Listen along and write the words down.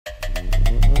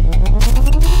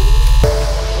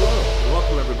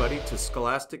to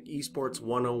Scholastic Esports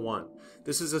 101.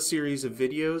 This is a series of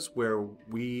videos where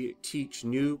we teach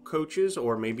new coaches,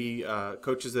 or maybe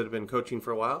coaches that have been coaching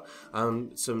for a while,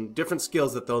 some different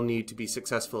skills that they'll need to be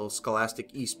successful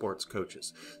Scholastic Esports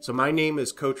coaches. So my name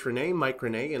is Coach Renee, Mike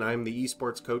Renee, and I'm the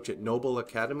esports coach at Noble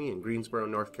Academy in Greensboro,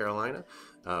 North Carolina.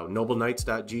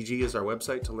 NobleKnights.gg is our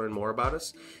website to learn more about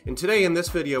us. And today in this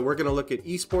video, we're going to look at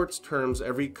esports terms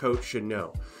every coach should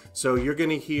know. So you're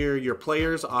going to hear your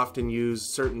players often use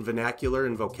certain vernacular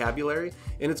and vocabulary,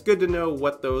 and it's good to know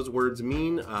what those words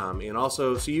mean, and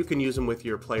also so you can use them with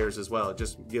your players as well. It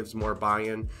just gives more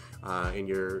buy-in, and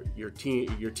your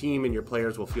team and your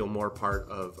players will feel more part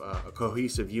of a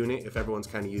cohesive unit if everyone's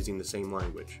kind of using the same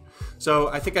language. So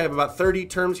I think I have about 30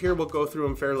 terms here. We'll go through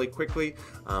them fairly quickly,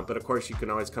 but of course you can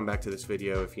always come back to this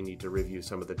video if you need to review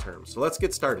some of the terms. So let's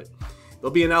get started.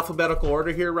 There'll be an alphabetical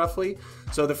order here roughly.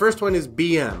 So the first one is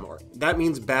BM, or that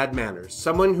means bad manners.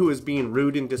 Someone who is being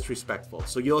rude and disrespectful.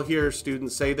 So you'll hear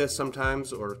students say this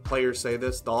sometimes, or players say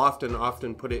this. They'll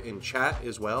often put it in chat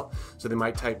as well. So they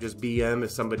might type just BM if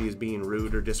somebody is being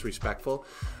rude or disrespectful.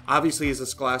 Obviously, as a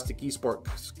Scholastic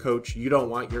Esports coach, you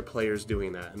don't want your players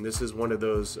doing that. And this is one of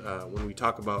those, when we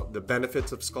talk about the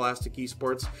benefits of Scholastic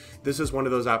Esports, this is one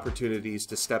of those opportunities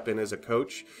to step in as a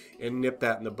coach and nip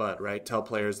that in the bud, right? Tell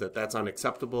players that that's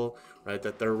unacceptable, right?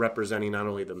 That they're representing not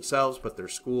only themselves, but their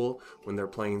school when they're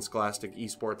playing Scholastic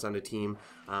Esports on a team.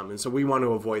 And so we want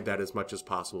to avoid that as much as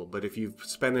possible. But if you've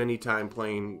spent any time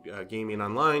playing gaming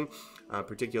online,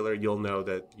 particular, you'll know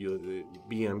that the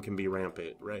BM can be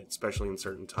rampant, right? Especially in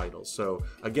certain titles. So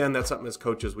again, that's something as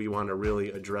coaches we want to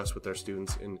really address with our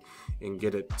students and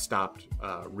get it stopped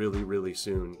really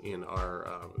soon in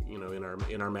our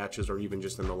in our matches, or even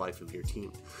just in the life of your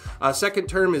team. Second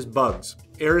term is bugs.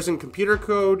 Errors in computer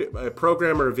code, a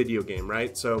program, or a video game,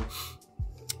 right? So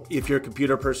if you're a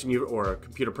computer person or a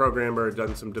computer programmer,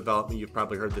 done some development, you've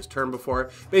probably heard this term before.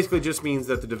 Basically just means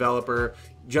that the developer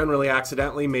generally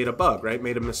accidentally made a bug, right?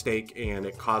 Made a mistake, and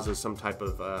it causes some type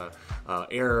of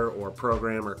error or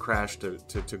program or crash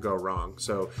to go wrong.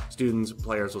 So students,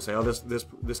 players will say, oh,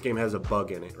 this game has a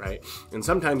bug in it, right? And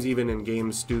sometimes even in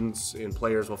games, students and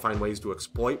players will find ways to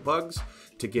exploit bugs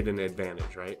to get an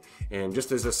advantage, right? And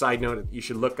just as a side note, you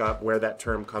should look up where that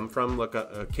term came from. Look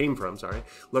up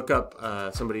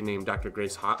somebody named Dr.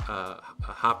 Grace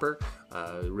Hopper.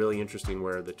 Really interesting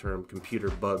where the term computer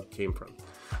bug came from.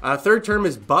 Third term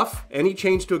is buff. Any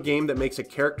change to a game that makes a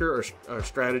character or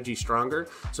strategy stronger.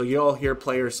 So you'll hear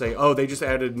players say, oh, they just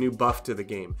added a new buff to the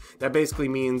game. That basically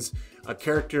means a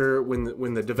character,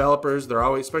 when the developers, they're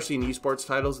always, especially in esports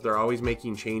titles, they're always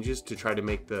making changes to try to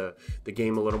make the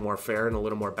game a little more fair and a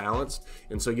little more balanced.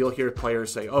 And so you'll hear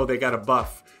players say, oh, they got a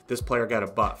buff. This player got a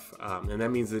buff. And that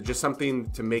means that just something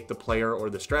to make the player or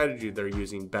the strategy they're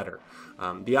using better.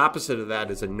 The opposite of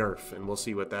that is a nerf, and we'll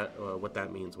see what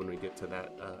that means when we get to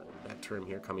that term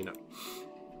here coming up.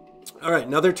 All right,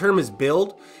 another term is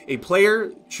build. A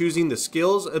player choosing the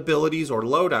skills, abilities, or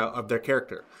loadout of their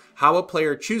character. How a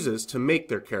player chooses to make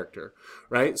their character,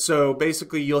 right? So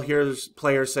basically you'll hear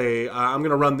players say, I'm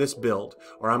going to run this build,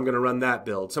 or I'm going to run that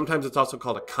build. Sometimes it's also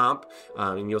called a comp,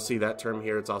 and you'll see that term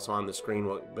here. It's also on the screen,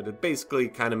 but it basically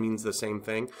kind of means the same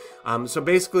thing. So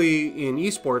basically in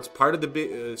esports, part of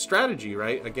the strategy,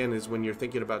 right, again, is when you're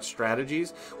thinking about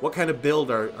strategies, what kind of build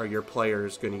are your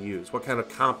players going to use? What kind of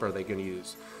comp are they going to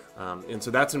use? And so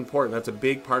that's important. That's a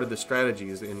big part of the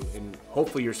strategies, and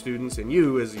hopefully your students and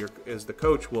you as the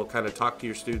coach will kind of talk to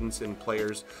your students and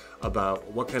players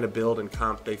about what kind of build and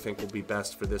comp they think will be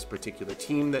best for this particular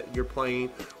team that you're playing,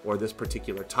 or this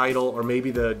particular title, or maybe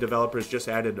the developers just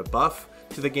added a buff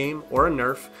to the game or a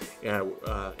nerf,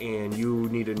 and you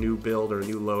need a new build or a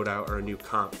new loadout or a new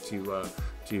comp to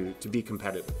be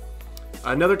competitive.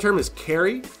 Another term is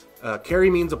carry. Carry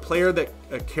means a player that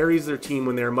carries their team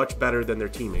when they're much better than their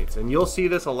teammates. And you'll see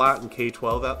this a lot in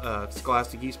K-12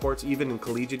 Scholastic Esports, even in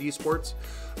collegiate esports,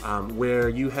 where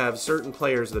you have certain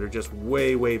players that are just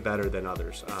way better than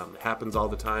others. It happens all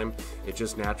the time. It's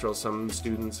just natural. Some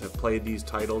students have played these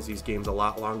games a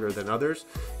lot longer than others.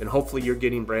 And hopefully you're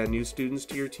getting brand new students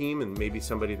to your team, and maybe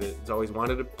somebody that's always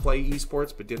wanted to play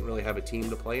esports but didn't really have a team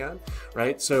to play on,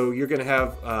 right? So you're going to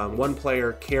have one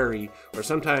player carry, or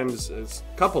sometimes a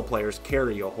couple players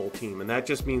carry a whole team, and that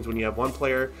just means when you have one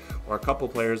player or a couple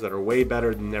players that are way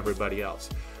better than everybody else.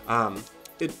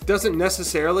 it doesn't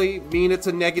necessarily mean it's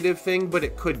a negative thing, but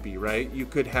it could be, right? You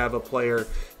could have a player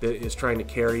that is trying to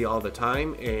carry all the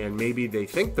time, and maybe they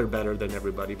think they're better than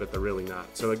everybody, but they're really not.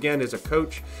 So again, as a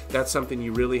coach, that's something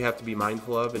you really have to be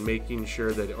mindful of, and making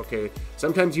sure that, okay,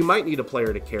 sometimes you might need a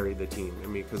player to carry the team. I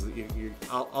mean, because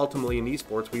ultimately in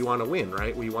esports, we want to win,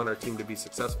 right? We want our team to be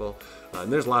successful,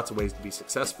 and there's lots of ways to be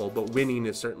successful, but winning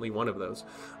is certainly one of those.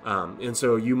 And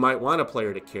so you might want a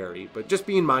player to carry, but just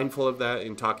being mindful of that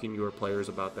and talking to your players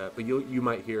about that. But you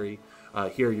might hear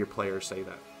your players say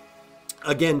that.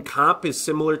 Again, comp is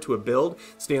similar to a build.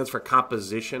 It stands for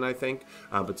composition, I think,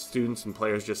 but students and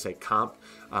players just say comp.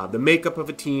 The makeup of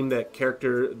a team, where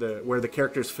the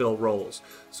characters fill roles.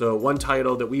 So one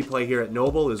title that we play here at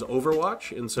Noble is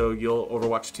Overwatch, and so you'll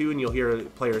Overwatch 2, and you'll hear a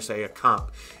player say a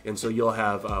comp, and so you'll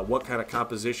have what kind of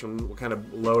composition, what kind of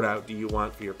loadout do you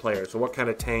want for your player? So what kind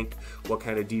of tank, what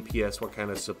kind of DPS, what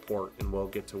kind of support, and we'll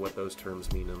get to what those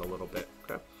terms mean in a little bit.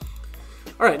 Okay.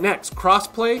 All right, next,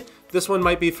 crossplay. This one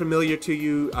might be familiar to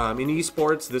you in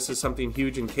esports. This is something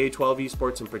huge in K-12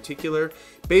 esports in particular.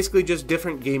 Basically just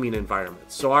different gaming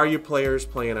environments. So are your players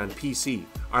playing on PC?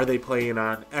 Are they playing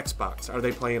on Xbox? Are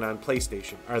they playing on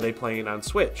PlayStation? Are they playing on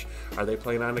Switch? Are they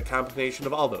playing on a combination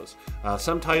of all those?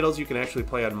 Some titles you can actually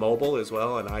play on mobile as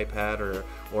well, an iPad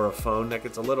or a phone. That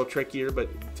gets a little trickier, but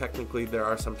technically there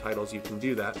are some titles you can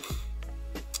do that.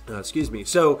 Excuse me.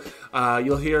 So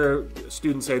you'll hear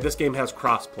students say this game has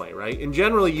crossplay, right? And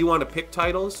generally you want to pick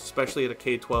titles, especially at a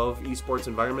K-12 esports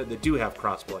environment, that do have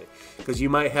crossplay, because you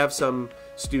might have some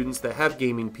students that have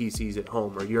gaming PCs at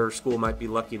home, or your school might be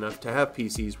lucky enough to have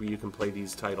PCs where you can play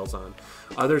these titles on.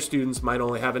 Other students might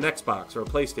only have an Xbox or a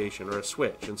PlayStation or a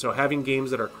Switch, and so having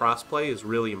games that are crossplay is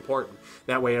really important.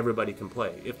 That way everybody can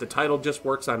play. If the title just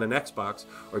works on an Xbox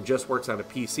or just works on a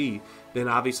PC, then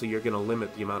obviously you're going to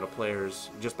limit the amount of players,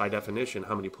 just by definition,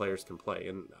 how many players can play.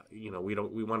 And you know,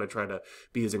 we want to try to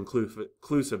be as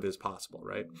inclusive as possible,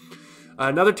 right?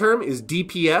 Another term is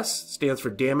DPS, stands for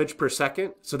damage per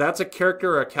second. So that's a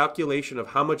character or a calculation of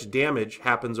how much damage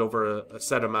happens over a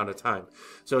set amount of time.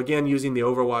 So again, using the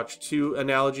Overwatch 2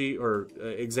 analogy or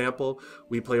example,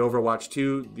 we play Overwatch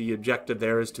 2. The objective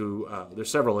there is to,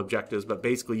 there's several objectives, but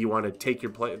basically you want to take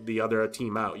the other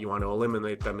team out. You want to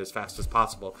eliminate them as fast as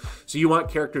possible. So you want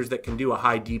characters that can do a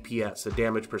high DPS, a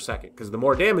damage per second, because the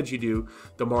more damage you do,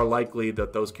 the more likely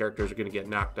that those characters are going to get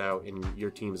knocked out and your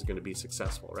team is going to be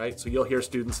successful, right? So you'll hear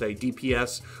students say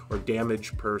DPS, or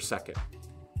damage per second.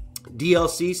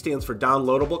 DLC stands for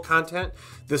downloadable content.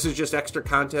 This is just extra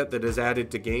content that is added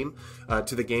to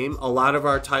the game. A lot of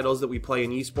our titles that we play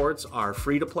in esports are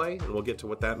free to play, and we'll get to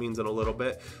what that means in a little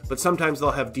bit. But sometimes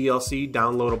they'll have DLC,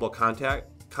 downloadable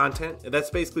content. That's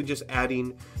basically just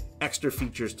adding extra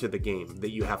features to the game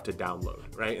that you have to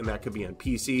download, right? And that could be on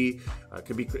PC,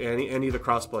 could be any of the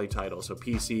crossplay titles, so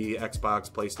PC,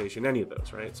 Xbox, PlayStation, any of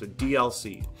those, right? So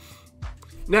DLC.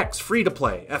 Next, free to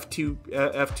play,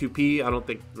 F2P. I don't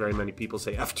think very many people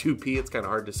say F2P. It's kind of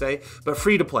hard to say, but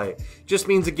free to play just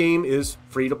means a game is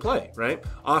free to play, right?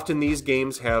 Often these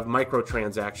games have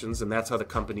microtransactions, and that's how the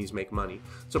companies make money.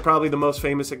 So probably the most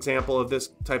famous example of this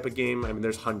type of game, I mean,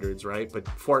 there's hundreds, right? But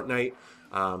Fortnite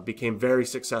became very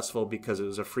successful because it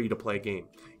was a free-to-play game.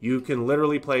 You can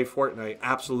literally play Fortnite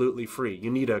absolutely free.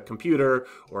 You need a computer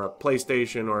or a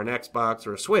PlayStation or an Xbox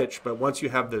or a Switch, but once you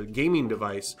have the gaming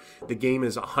device, the game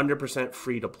is 100%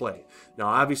 free to play. Now,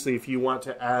 obviously, if you want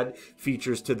to add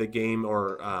features to the game,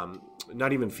 or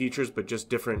not even features, but just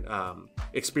different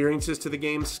experiences to the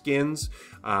game, skins,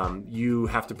 you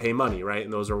have to pay money, right?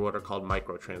 And those are what are called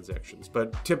microtransactions.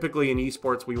 But typically in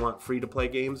esports, we want free-to-play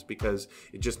games because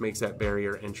it just makes that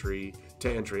barrier to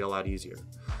entry a lot easier.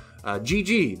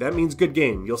 GG, that means good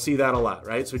game. You'll see that a lot,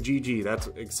 right? So GG, that's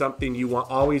something you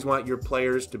always want your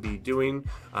players to be doing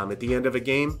at the end of a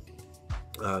game.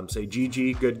 Say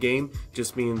GG, good game,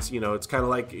 just means, it's kind of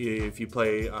like if you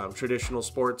play traditional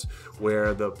sports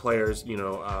where the players,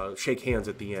 shake hands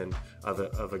at the end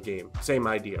of a game. Same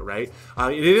idea, right?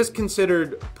 It is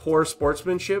considered poor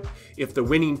sportsmanship if the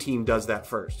winning team does that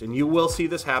first, and you will see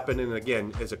this happen. And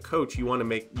again, as a coach, you want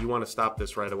to stop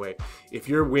this right away. If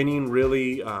you're winning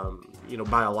really,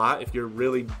 by a lot, if you're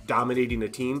really dominating a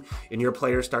team and your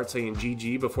players start saying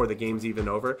GG before the game's even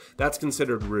over, that's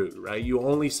considered rude, right? You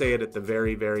only say it at the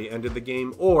very end of the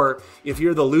game. Or if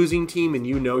you're the losing team and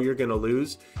you're going to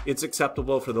lose, it's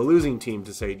acceptable for the losing team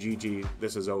to say GG,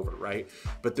 this is over, right?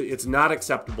 But it's not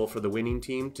acceptable for the winning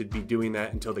team to be doing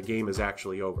that until the game is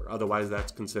actually over. Otherwise,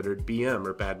 that's considered BM,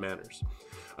 or bad manners.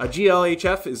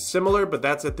 GLHF is similar, but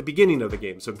that's at the beginning of the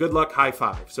game. So good luck, high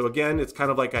five. So again, it's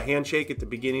kind of like a handshake at the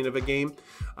beginning of a game.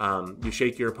 You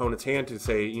shake your opponent's hand to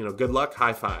say, you know, good luck,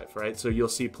 high five, right? So you'll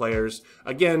see players,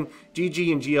 again,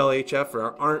 GG and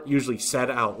GLHF aren't usually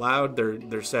said out loud.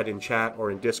 They're said in chat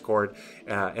or in Discord,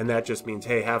 and that just means,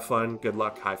 hey, have fun, good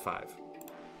luck, high five.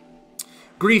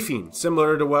 Griefing,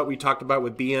 similar to what we talked about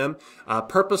with BM,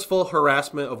 purposeful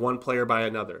harassment of one player by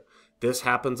another. This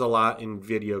happens a lot in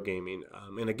video gaming.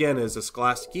 And again, as a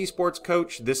Scholastic Esports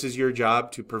coach, this is your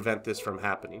job to prevent this from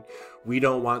happening. We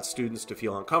don't want students to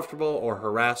feel uncomfortable or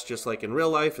harassed, just like in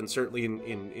real life, and certainly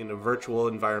in a virtual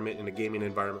environment, in a gaming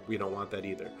environment, we don't want that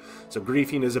either. So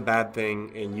griefing is a bad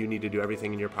thing, and you need to do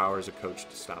everything in your power as a coach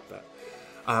to stop that.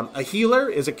 A healer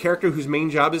is a character whose main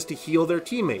job is to heal their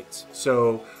teammates.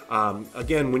 So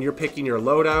again, when you're picking your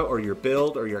loadout or your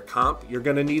build or your comp, you're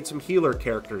going to need some healer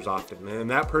characters often. And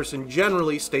that person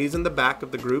generally stays in the back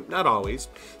of the group, not always,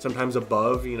 sometimes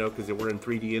above, you know, because we're in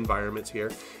 3D environments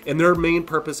here. And their main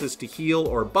purpose is to heal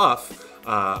or buff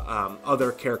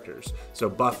other characters. So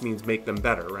buff means make them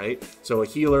better, right? So a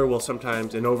healer will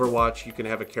sometimes, in Overwatch, you can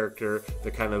have a character,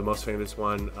 the kind of the most famous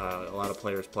one a lot of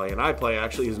players play, and I play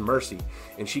actually, is Mercy.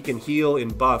 And she can heal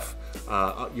and buff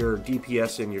your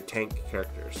DPS and your tank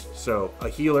characters. So a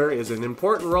healer is an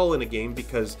important role in a game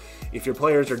because if your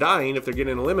players are dying, if they're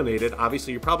getting eliminated,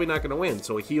 obviously you're probably not going to win.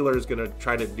 So a healer is going to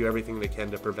try to do everything they can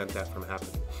to prevent that from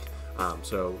happening.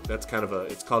 So that's kind of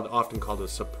it's often called a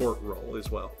support role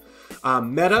as well.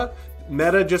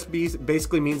 Meta just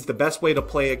basically means the best way to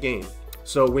play a game.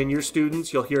 So when you're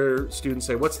students, you'll hear students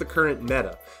say, what's the current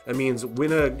meta? That means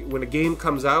when a game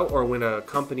comes out or when a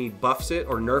company buffs it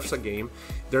or nerfs a game,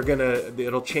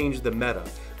 it'll change the meta,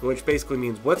 which basically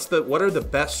means what are the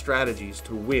best strategies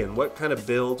to win? What kind of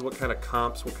builds, what kind of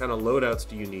comps, what kind of loadouts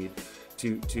do you need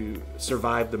to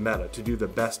survive the meta, to do the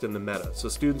best in the meta? So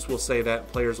students will say that,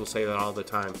 players will say that all the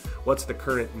time. What's the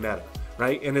current meta?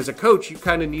 Right? And as a coach, you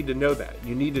kind of need to know that.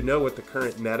 You need to know what the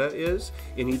current meta is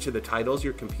in each of the titles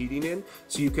you're competing in,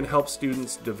 so you can help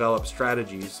students develop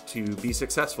strategies to be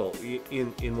successful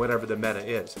in whatever the meta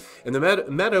is. And the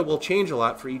meta will change a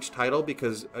lot for each title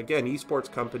because, again,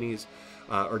 esports companies,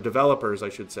 or developers, I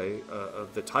should say,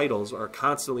 of the titles are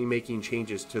constantly making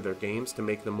changes to their games to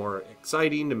make them more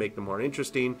exciting, to make them more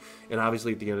interesting, and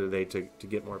obviously at the end of the day to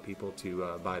get more people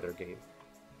to buy their game.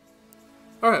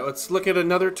 All right, let's look at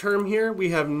another term here.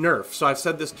 We have nerf. So I've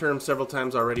said this term several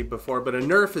times already before, but a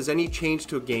nerf is any change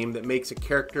to a game that makes a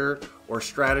character or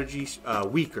strategy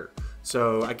weaker.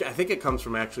 So I think it comes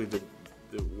from actually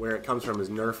where it comes from is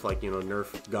nerf, like, you know,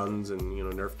 nerf guns and, you know,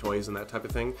 nerf toys and that type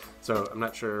of thing. So I'm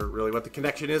not sure really what the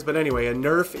connection is, but anyway, a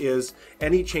nerf is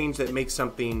any change that makes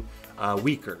something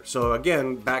weaker. So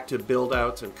again, back to build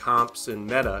outs and comps and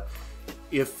meta.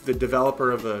 If the developer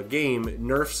of a game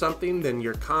nerfs something, then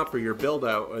your comp or your build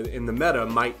out in the meta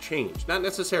might change. Not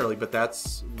necessarily, but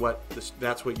that's what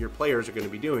your players are going to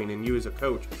be doing, and you as a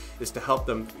coach is to help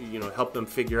them, help them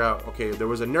figure out, okay, there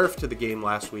was a nerf to the game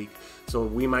last week, so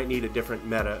we might need a different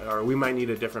meta, or we might need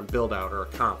a different build out or a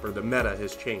comp, or the meta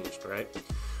has changed, right?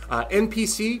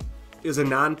 NPC is a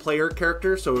non-player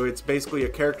character, so it's basically a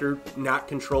character not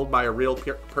controlled by a real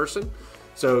person.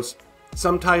 So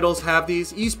some titles have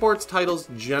these. Esports titles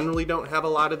generally don't have a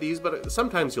lot of these, but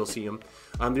sometimes you'll see them.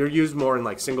 They're used more in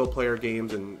like single-player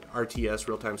games and RTS,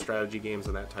 real-time strategy games,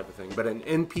 and that type of thing. But an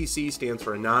NPC stands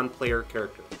for a non-player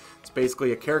character. It's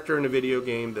basically a character in a video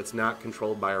game that's not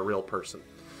controlled by a real person.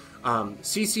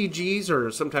 CCGs,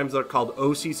 or sometimes they're called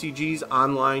OCCGs,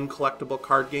 online collectible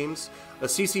card games. A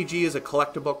CCG is a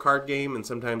collectible card game, and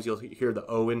sometimes you'll hear the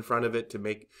O in front of it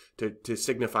to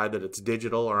signify that it's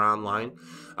digital or online.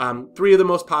 Three of the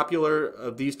most popular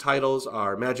of these titles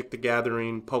are Magic the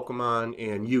Gathering, Pokemon,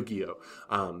 and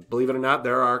Yu-Gi-Oh! Believe it or not,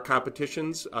 there are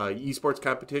competitions, esports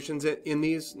competitions in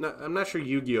these. I'm not sure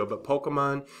Yu-Gi-Oh!, but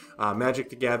Pokemon,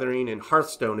 Magic the Gathering, and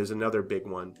Hearthstone is another big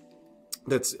one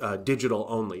that's digital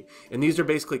only. And these are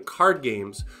basically card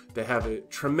games that have a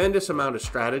tremendous amount of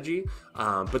strategy,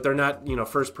 but they're not,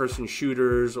 first-person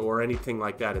shooters or anything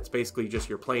like that. It's basically just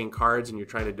you're playing cards and you're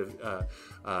trying to,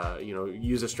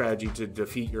 use a strategy to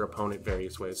defeat your opponent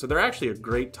various ways. So they're actually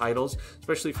great titles,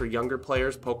 especially for younger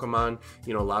players. Pokemon,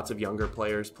 lots of younger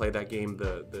players play that game.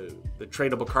 The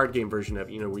tradable card game version of,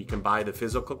 where you can buy the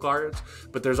physical cards,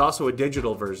 but there's also a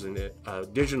digital version,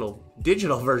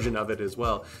 digital version of it as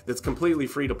well that's completely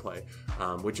free to play,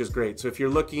 which is great. So if you're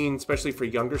looking, especially for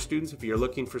younger students, if you're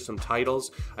looking for some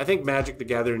titles, I think Magic the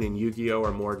Gathering and Yu-Gi-Oh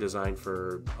are more designed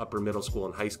for upper middle school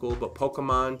and high school, but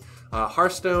Pokemon,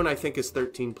 Hearthstone I think is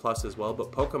 13 plus as well,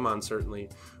 but Pokemon certainly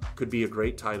could be a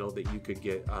great title that you could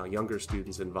get younger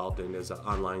students involved in as an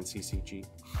online CCG.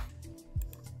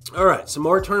 All right, some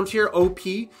more terms here. OP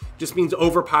just means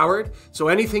overpowered. So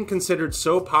anything considered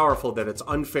so powerful that it's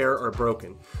unfair or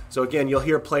broken. So again, you'll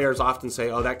hear players often say,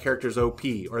 oh, that character's OP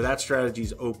or that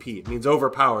strategy's OP. It means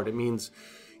overpowered. It means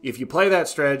if you play that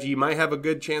strategy, you might have a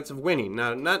good chance of winning.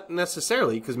 Now, not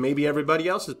necessarily, because maybe everybody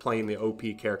else is playing the OP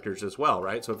characters as well,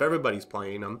 right? So if everybody's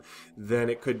playing them, then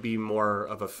it could be more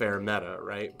of a fair meta,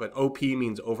 right? But OP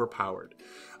means overpowered.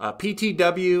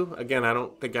 PTW, again, I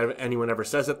don't think anyone ever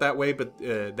says it that way, but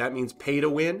that means pay to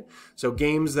win. So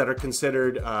games that are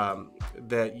considered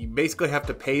that you basically have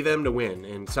to pay them to win.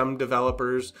 And some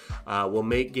developers will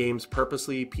make games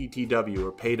purposely PTW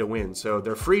or pay to win. So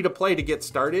they're free to play to get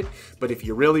started, but if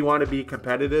you really want to be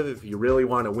competitive, if you really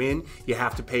want to win, you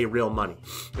have to pay real money.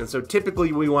 And so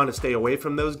typically we want to stay away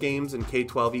from those games in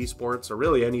K-12 esports, or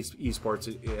really any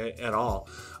esports at all.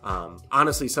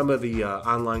 Honestly, some of the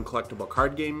online collectible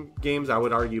card games, I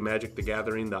would argue Magic the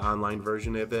Gathering, the online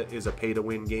version of it, is a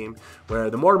pay-to-win game, where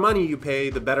the more money you pay,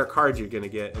 the better cards you're going to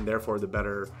get, and therefore the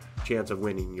better chance of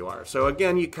winning you are. So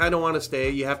again, you kind of want to stay,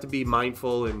 you have to be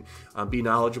mindful and be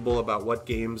knowledgeable about what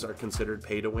games are considered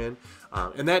pay-to-win.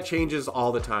 And that changes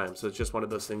all the time. So it's just one of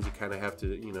those things you kind of have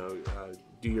to,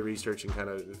 do your research and kind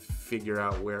of figure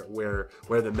out where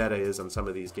the meta is on some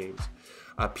of these games.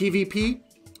 PvP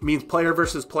means player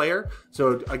versus player.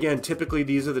 So again, typically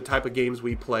these are the type of games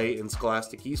we play in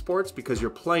Scholastic Esports because you're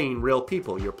playing real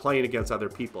people. You're playing against other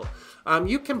people.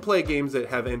 You can play games that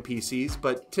have NPCs,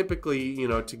 but typically,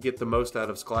 to get the most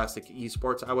out of Scholastic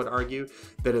Esports, I would argue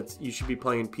that you should be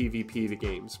playing PvP the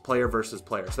games, player versus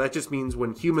player. So that just means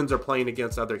when humans are playing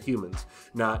against other humans,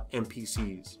 not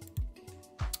NPCs.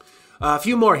 A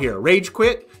few more here. Rage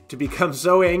quit, to become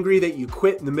so angry that you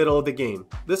quit in the middle of the game.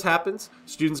 This happens.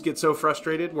 Students get so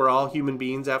frustrated. We're all human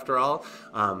beings after all.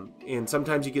 And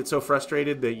sometimes you get so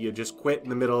frustrated that you just quit in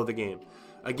the middle of the game.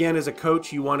 Again, as a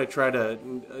coach, you want to try to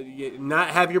not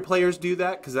have your players do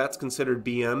that because that's considered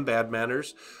BM, bad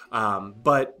manners.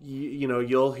 But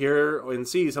you'll hear and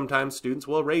see sometimes students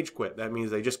will rage quit. That means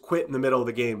they just quit in the middle of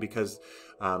the game because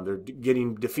they're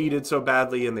getting defeated so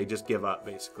badly and they just give up,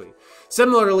 basically.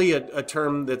 Similarly, a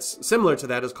term that's similar to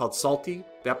that is called salty.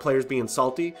 That player's being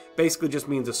salty basically just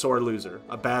means a sore loser,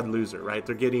 a bad loser, right?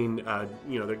 They're getting,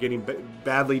 they're getting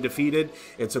badly defeated,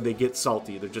 and so they get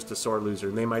salty. They're just a sore loser,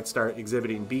 and they might start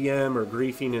exhibiting BM or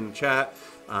griefing in chat,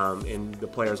 and the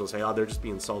players will say, oh, they're just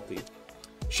being salty.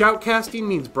 Shoutcasting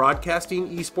means broadcasting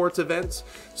esports events.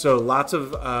 So lots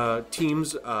of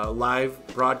teams live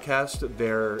broadcast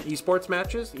their esports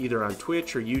matches, either on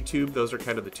Twitch or YouTube. Those are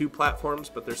kind of the two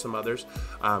platforms, but there's some others.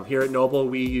 Here at Noble,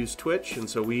 we use Twitch, and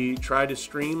so we try to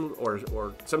stream,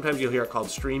 or sometimes you'll hear it called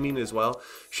streaming as well.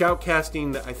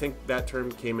 Shoutcasting, I think that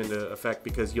term came into effect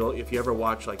because if you ever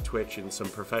watch like Twitch and some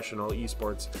professional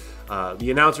esports,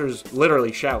 the announcers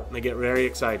literally shout, and they get very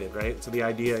excited, right? So the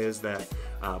idea is that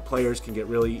players can get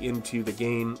really into the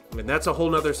game, and that's a whole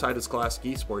nother side of Scholastic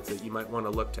Esports that you might want to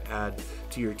look to add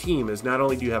to your team. Is not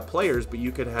only do you have players, but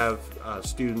you could have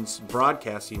students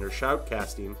broadcasting or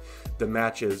shoutcasting the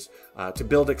matches to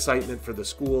build excitement for the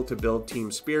school, to build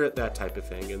team spirit, that type of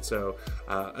thing. And so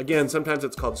again, sometimes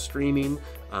it's called streaming,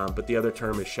 but the other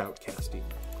term is shoutcasting.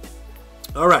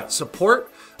 All right,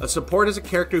 support. A support is a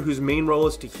character whose main role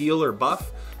is to heal or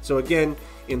buff. So again,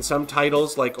 in some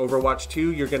titles like Overwatch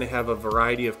 2, you're going to have a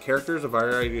variety of characters, a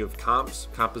variety of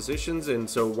compositions, and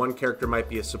so one character might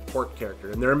be a support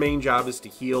character, and their main job is to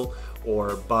heal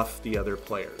or buff the other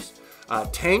players.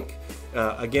 Tank,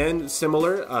 again,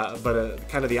 similar, but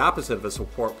kind of the opposite of a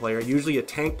support player. Usually a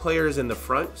tank player is in the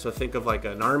front, so think of like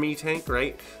an army tank,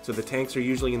 right? So the tanks are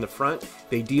usually in the front.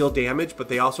 They deal damage, but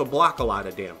they also block a lot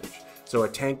of damage. So a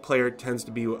tank player tends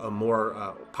to be a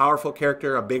more powerful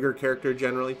character, a bigger character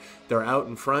generally. They're out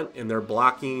in front and they're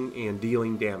blocking and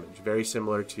dealing damage, very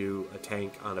similar to a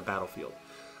tank on a battlefield.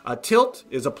 Tilt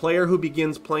is a player who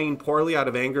begins playing poorly out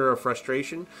of anger or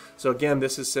frustration. So again,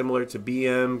 this is similar to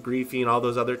BM, griefing, all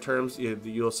those other terms.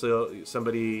 You'll see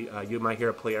somebody, you might hear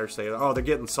a player say, oh, they're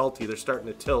getting salty, they're starting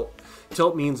to tilt.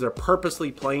 Tilt means they're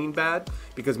purposely playing bad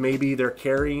because maybe they're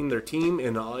carrying their team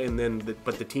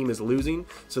but the team is losing,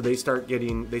 so they start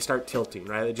tilting,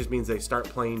 right? It just means they start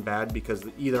playing bad because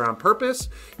either on purpose,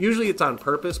 usually it's on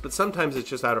purpose, but sometimes it's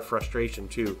just out of frustration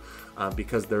too,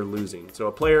 because they're losing. So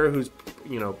a player who's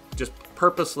just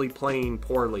purposely playing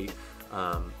poorly,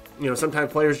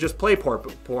 sometimes players just play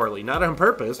poorly, not on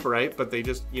purpose, right? But they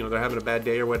just, they're having a bad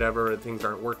day or whatever, and things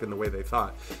aren't working the way they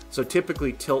thought. So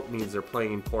typically tilt means they're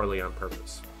playing poorly on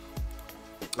purpose.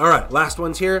 All right, last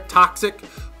one's here. Toxic,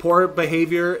 poor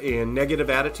behavior, and negative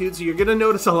attitudes. So you're going to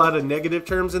notice a lot of negative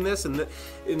terms in this, and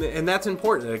that's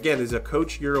important. Again, as a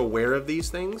coach, you're aware of these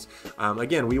things.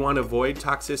 Again, we want to avoid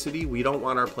toxicity. We don't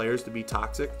want our players to be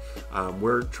toxic.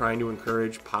 We're trying to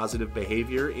encourage positive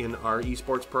behavior in our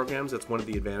esports programs. That's one of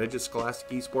the advantages of Scholastic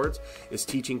Esports, is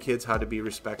teaching kids how to be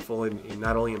respectful in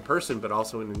not only in person, but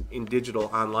also in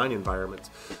digital online environments.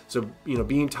 So,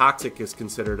 being toxic is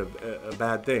considered a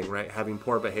bad thing, right? Having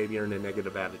poor behavior and a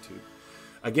negative attitude.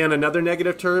 Again, another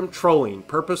negative term, trolling,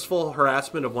 purposeful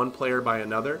harassment of one player by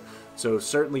another. So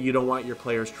certainly you don't want your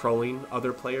players trolling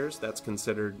other players. That's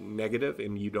considered negative,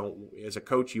 and as a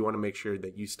coach, you want to make sure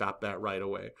that you stop that right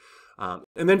away.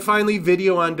 And then finally,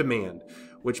 video on demand,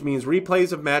 which means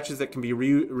replays of matches that can be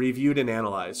reviewed and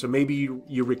analyzed. So maybe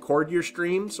you record your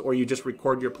streams, or you just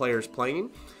record your players playing,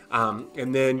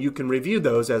 and then you can review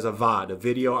those as a VOD, a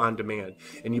video on demand.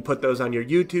 And you put those on your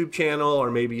YouTube channel, or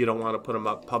maybe you don't want to put them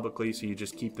up publicly, so you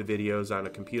just keep the videos on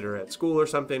a computer at school or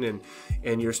something,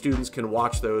 and your students can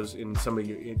watch those in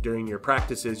during your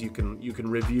practices. You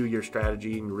can review your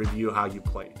strategy and review how you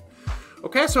played.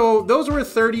 Okay, so those were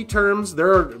 30 terms.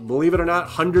 There are, believe it or not,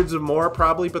 hundreds of more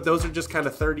probably, but those are just kind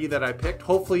of 30 that I picked.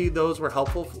 Hopefully those were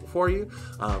helpful for you.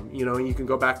 And you can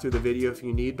go back through the video if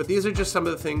you need, but these are just some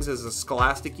of the things as a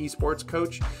Scholastic Esports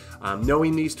coach.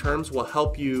 Knowing these terms will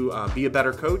help you be a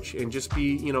better coach and just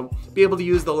be able to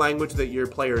use the language that your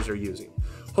players are using.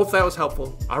 Hope that was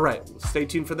helpful. All right, stay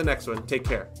tuned for the next one. Take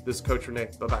care. This is Coach Renee.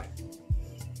 Bye-bye.